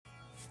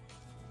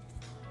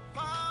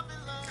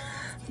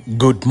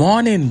Good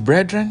morning,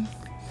 brethren.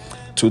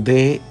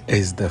 Today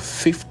is the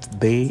 5th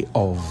day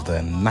of the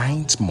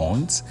 9th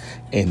month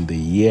in the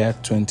year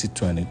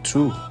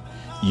 2022.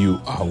 You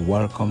are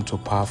welcome to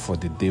Power for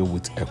the Day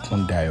with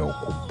Ekundayo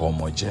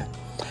Kubomoje.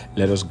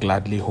 Let us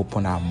gladly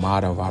open our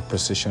mouth of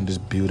appreciation this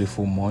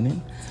beautiful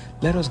morning.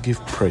 Let us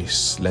give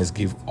praise. Let's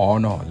give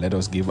honor. Let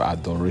us give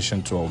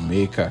adoration to our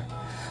Maker.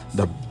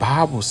 The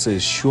Bible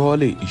says,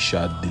 surely he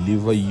shall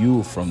deliver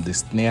you from the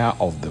snare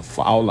of the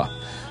fowler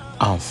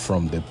and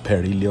from the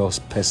perilous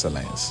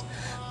pestilence.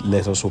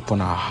 Let us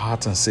open our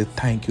hearts and say,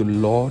 thank you,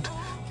 Lord.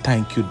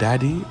 Thank you,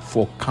 Daddy,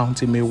 for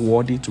counting me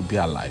worthy to be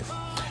alive,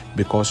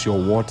 because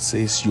your word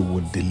says you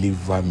will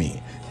deliver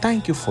me.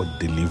 Thank you for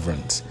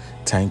deliverance.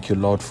 Thank you,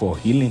 Lord, for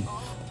healing.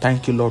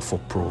 Thank you, Lord, for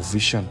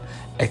provision.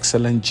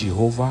 Excellent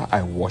Jehovah,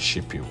 I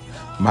worship you.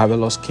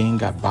 Marvelous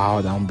King, I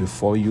bow down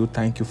before you.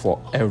 Thank you for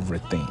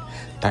everything.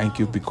 Thank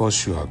you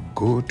because you are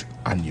good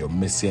and your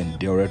mercy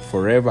endureth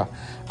forever.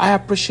 I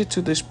appreciate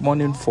you this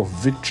morning for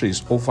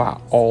victories over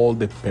all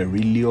the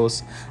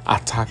perilous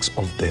attacks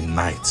of the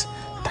night.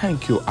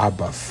 Thank you,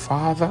 Abba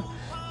Father.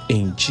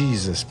 In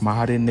Jesus'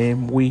 mighty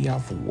name we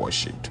have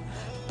worshipped.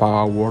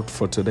 Power word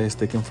for today is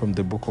taken from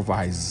the book of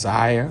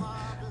Isaiah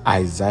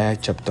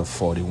chapter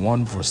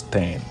 41 verse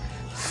 10.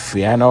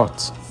 Fear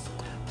not,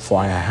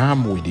 for I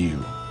am with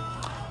you.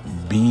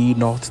 Be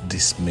not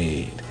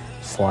dismayed,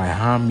 for I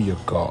am your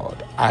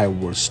God. I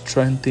will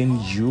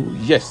strengthen you.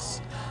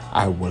 Yes,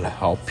 I will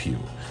help you.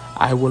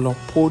 I will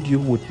uphold you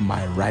with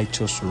my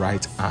righteous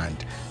right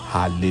hand.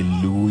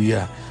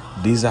 Hallelujah.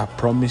 These are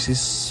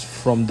promises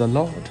from the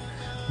Lord.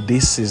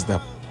 This is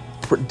the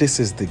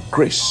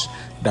grace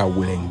that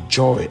we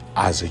enjoy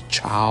as a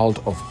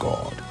child of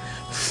God.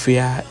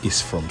 Fear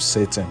is from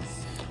Satan,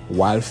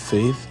 while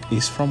faith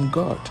is from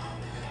God.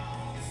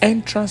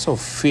 Entrance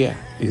of fear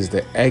is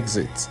the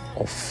exit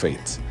of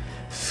faith.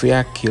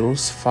 Fear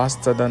kills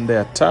faster than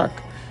the attack.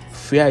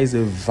 Fear is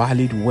a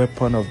valid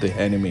weapon of the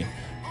enemy.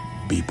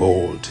 Be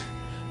bold.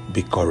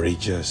 Be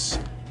courageous.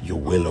 You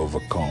will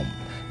overcome.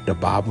 The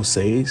Bible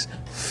says,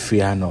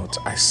 fear not.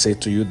 I say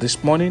to you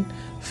this morning,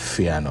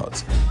 fear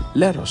not.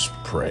 Let us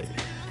pray.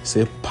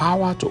 Say,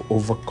 power to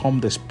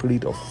overcome the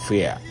spirit of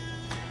fear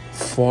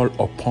fall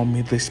upon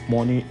me this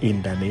morning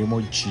in the name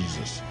of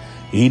Jesus.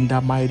 In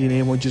the mighty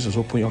name of Jesus,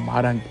 open your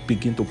mouth and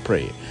begin to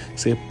pray.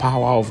 Say,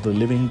 power of the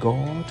living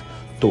God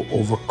to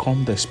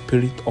overcome the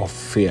spirit of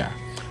fear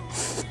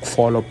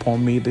fall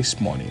upon me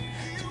this morning.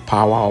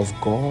 Power of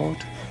God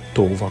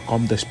to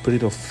overcome the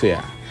spirit of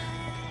fear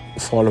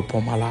fall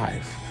upon my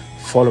life,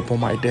 fall upon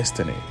my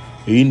destiny.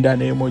 In the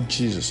name of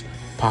Jesus,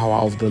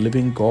 power of the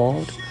living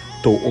God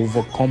to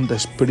overcome the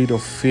spirit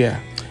of fear.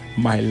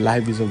 My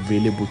life is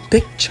available.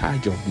 Take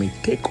charge of me.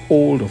 Take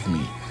hold of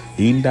me.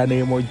 In the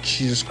name of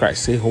Jesus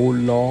Christ, say, oh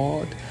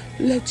Lord,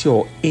 let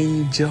your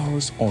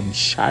angels on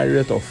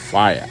chariot of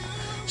fire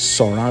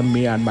surround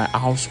me and my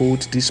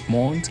household this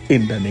month.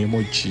 In the name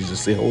of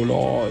Jesus, say, oh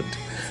Lord,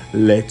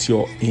 let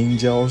your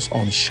angels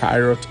on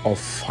chariot of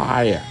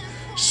fire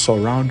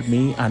surround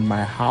me and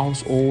my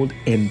household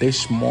in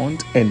this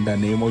month. In the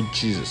name of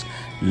Jesus,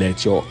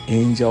 let your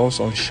angels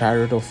on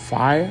chariot of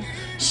fire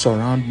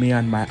surround me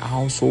and my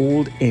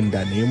household. In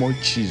the name of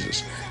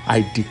Jesus,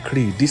 I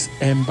decree this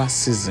ember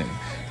season,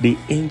 the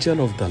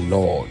angel of the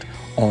Lord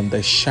on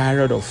the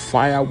chariot of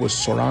fire will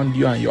surround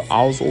you and your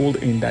household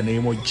in the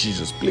name of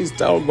Jesus. Please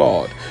tell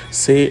God,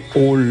 say,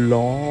 oh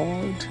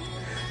Lord,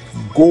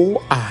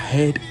 go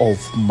ahead of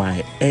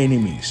my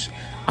enemies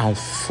and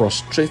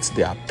frustrate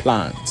their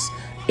plans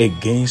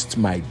against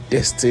my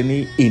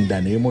destiny in the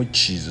name of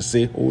Jesus.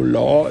 Say, oh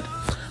Lord,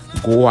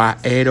 go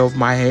ahead of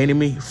my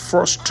enemy,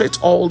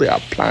 frustrate all their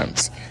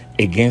plans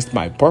against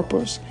my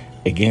purpose,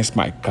 against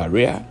my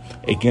career,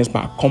 against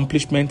my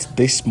accomplishment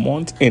this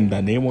month in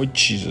the name of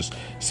Jesus.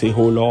 Say,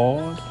 oh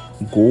Lord,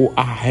 go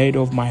ahead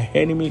of my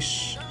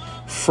enemies,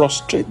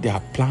 frustrate their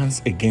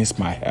plans against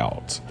my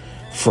health,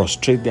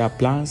 frustrate their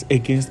plans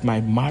against my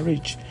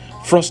marriage,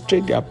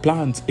 frustrate their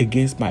plans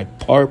against my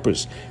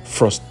purpose,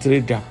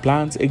 frustrate their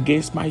plans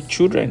against my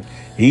children.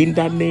 In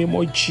the name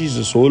of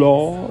Jesus, oh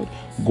Lord,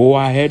 go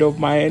ahead of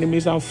my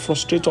enemies and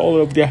frustrate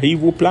all of their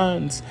evil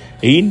plans.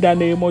 In the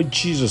name of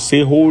Jesus,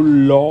 say, oh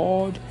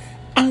Lord,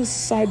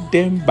 answer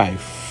them by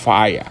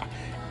fire.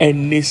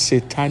 Any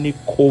satanic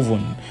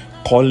coven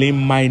calling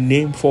my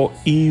name for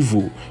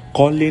evil,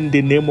 calling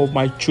the name of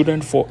my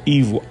children for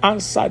evil,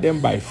 answer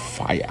them by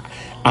fire.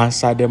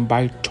 Answer them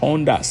by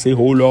thunder. Say,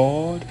 oh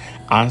Lord,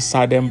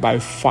 answer them by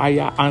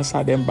fire.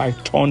 Answer them by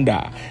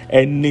thunder.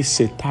 Any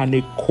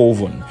satanic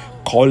coven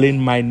calling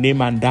my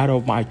name and that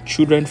of my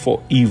children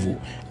for evil,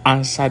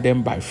 answer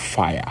them by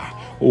fire.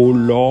 Oh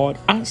Lord,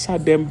 answer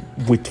them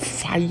with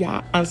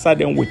fire. Answer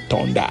them with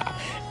thunder.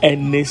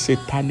 Any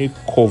satanic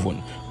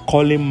coven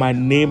calling my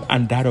name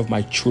and that of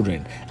my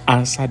children,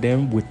 answer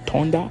them with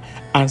thunder.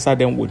 Answer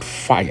them with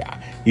fire.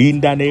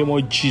 In the name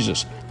of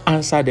Jesus,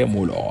 answer them,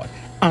 O Lord.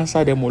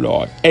 Answer them, O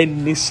Lord.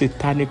 Any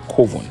satanic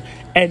coven,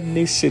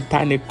 any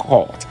satanic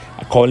court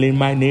calling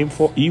my name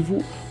for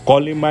evil,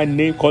 calling my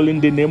name, calling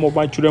the name of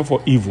my children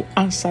for evil,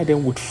 answer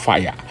them with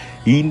fire.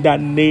 In the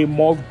name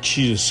of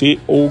Jesus, say,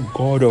 O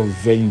God of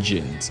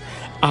vengeance,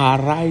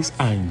 arise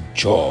and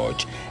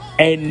judge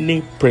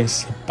any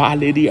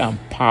principality and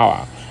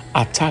power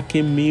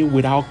attacking me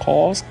without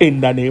cause.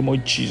 In the name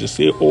of Jesus,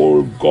 say,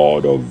 O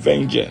God of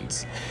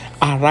vengeance,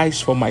 arise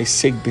for my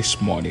sake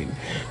this morning.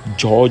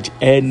 Judge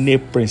any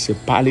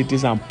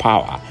principalities and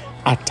power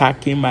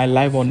attacking my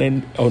life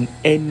on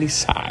any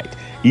side.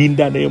 In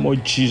the name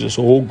of Jesus,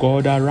 oh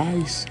God,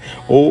 arise.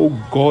 Oh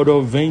God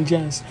of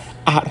vengeance,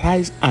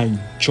 arise and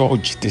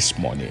judge this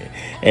morning.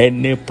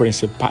 Any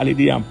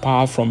principality and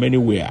power from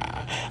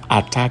anywhere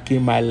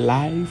attacking my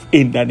life,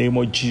 in the name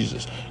of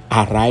Jesus,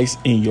 arise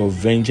in your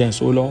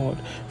vengeance, O Lord.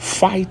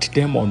 Fight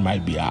them on my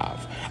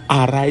behalf.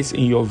 Arise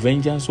in your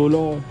vengeance, O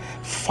Lord.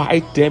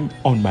 Fight them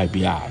on my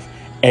behalf.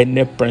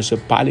 Any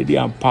principality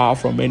and power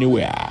from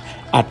anywhere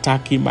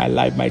attacking my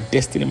life, my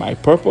destiny, my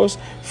purpose,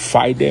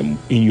 fight them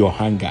in your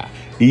anger.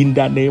 In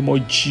the name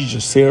of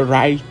Jesus, say,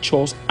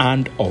 righteous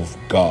hand of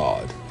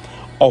God,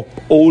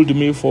 uphold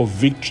me for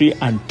victory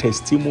and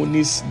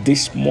testimonies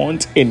this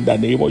month. In the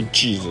name of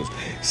Jesus,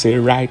 say,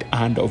 right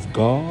hand of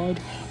God,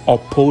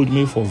 uphold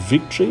me for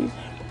victory,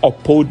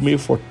 uphold me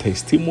for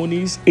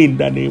testimonies. In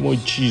the name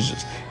of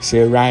Jesus,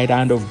 say, right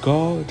hand of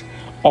God,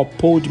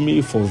 uphold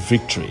me for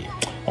victory,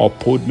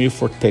 uphold me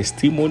for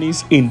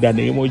testimonies. In the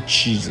name of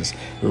Jesus,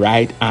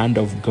 right hand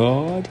of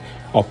God,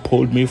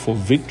 uphold me for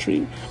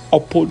victory,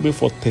 uphold me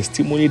for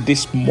testimony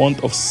this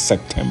month of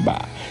September.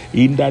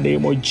 In the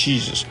name of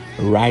Jesus,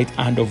 right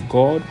hand of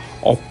God,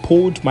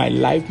 uphold my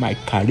life, my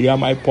career,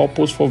 my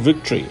purpose for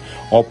victory,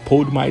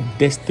 uphold my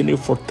destiny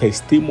for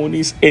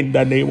testimonies. In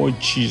the name of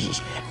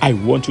Jesus, I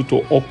want you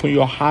to open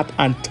your heart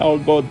and tell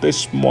God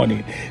this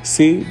morning,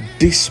 say,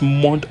 this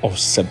month of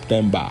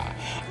September,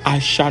 I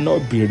shall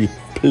not be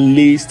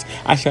replaced.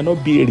 I shall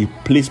not be a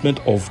replacement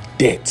of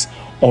death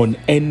on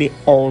any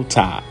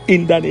altar.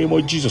 In the name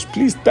of Jesus,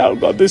 please tell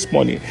God this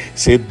morning,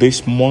 say,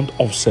 this month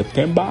of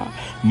September,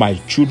 my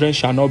children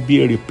shall not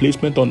be a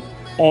replacement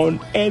on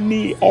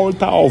any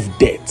altar of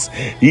death.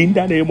 In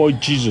the name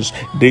of Jesus,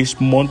 this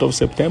month of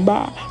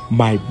September,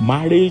 my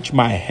marriage,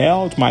 my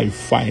health, my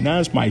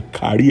finance, my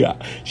career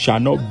shall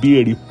not be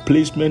a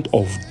replacement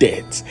of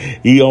death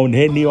on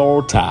any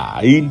altar.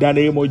 In the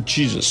name of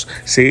Jesus,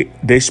 say,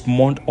 this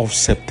month of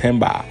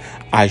September,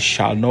 I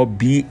shall not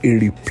be a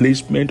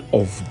replacement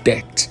of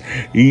death.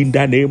 In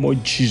the name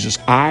of Jesus,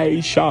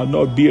 I shall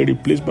not be a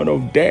replacement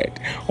of death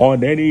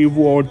on any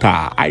evil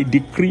altar. I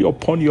decree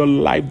upon your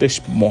life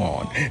this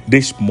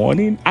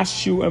morning,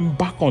 as you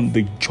embark on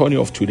the journey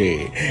of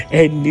today,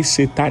 any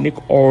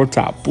satanic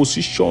altar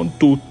positioned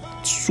to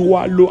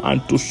swallow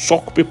and to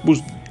suck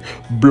people's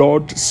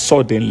blood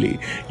suddenly,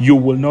 you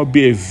will not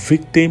be a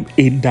victim.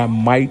 In the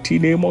mighty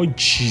name of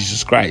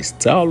Jesus Christ,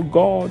 tell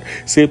God,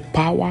 say,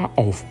 power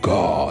of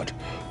God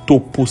to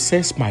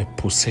possess my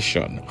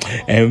possession,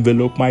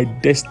 envelope my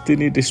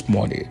destiny this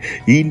morning.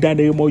 In the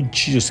name of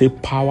Jesus, say,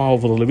 power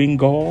of the living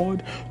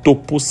God to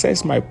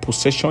possess my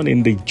possession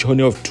in the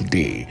journey of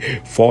today,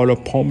 fall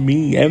upon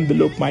me,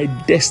 envelope my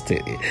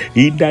destiny.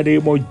 In the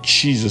name of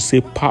Jesus,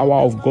 say,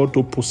 power of God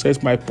to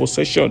possess my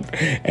possession,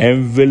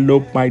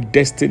 envelope my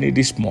destiny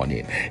this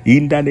morning.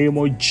 In the name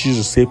of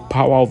Jesus, say,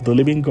 power of the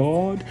living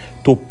God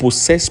to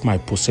possess my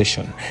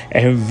possession,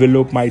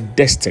 envelope my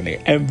destiny,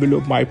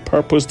 envelope my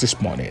purpose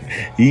this morning.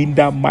 In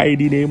the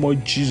mighty name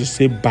of Jesus,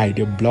 say, by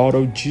the blood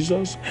of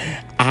Jesus,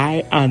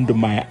 I and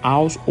my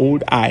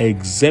household are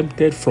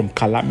exempted from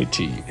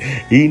calamity.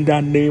 In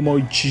the name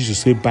of Jesus,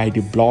 say, by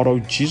the blood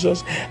of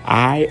Jesus,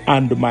 I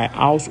and my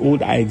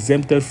household are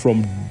exempted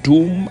from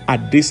doom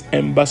at this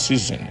ember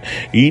season.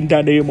 In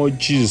the name of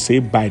Jesus, say,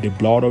 by the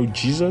blood of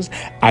Jesus,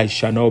 I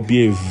shall not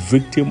be a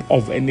victim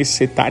of any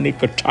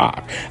satanic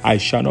attack. I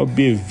shall not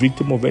be a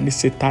victim of any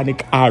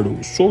satanic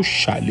arrow. So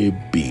shall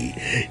it be.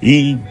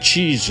 In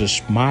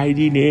Jesus'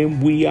 mighty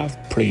name we have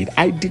prayed.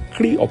 I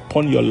decree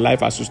upon your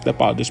life as you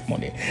step out this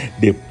morning,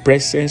 the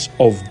presence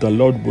of the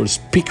Lord will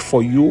speak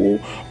for you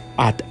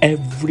at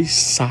every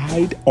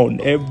side,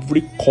 on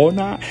every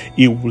corner.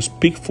 It will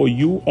speak for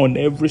you on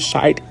every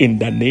side. In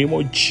the name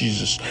of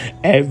Jesus,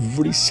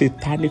 every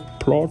satanic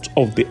plot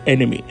of the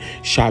enemy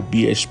shall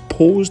be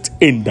exposed.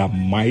 In the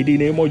mighty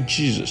name of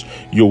Jesus,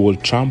 you will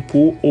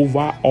trample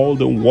over all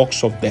the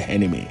works of the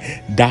enemy.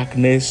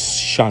 Darkness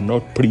shall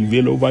not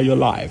prevail over your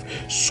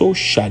life. So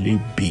shall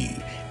it be.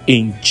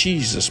 In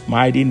Jesus'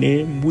 mighty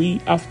name we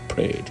have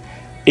prayed.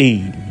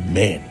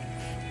 Amen.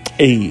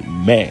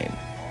 Amen.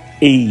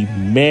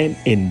 Amen.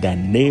 In the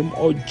name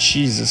of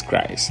Jesus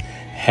Christ,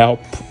 help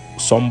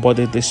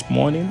somebody this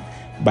morning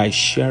by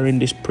sharing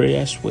these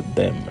prayers with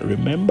them.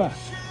 Remember,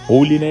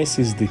 holiness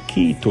is the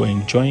key to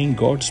enjoying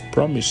God's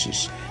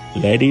promises.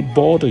 Let it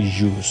bother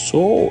you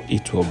so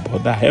it will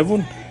bother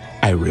heaven.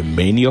 I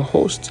remain your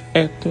host,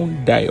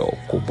 Ekun Dayo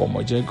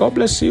Kubomoje. God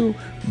bless you.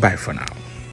 Bye for now.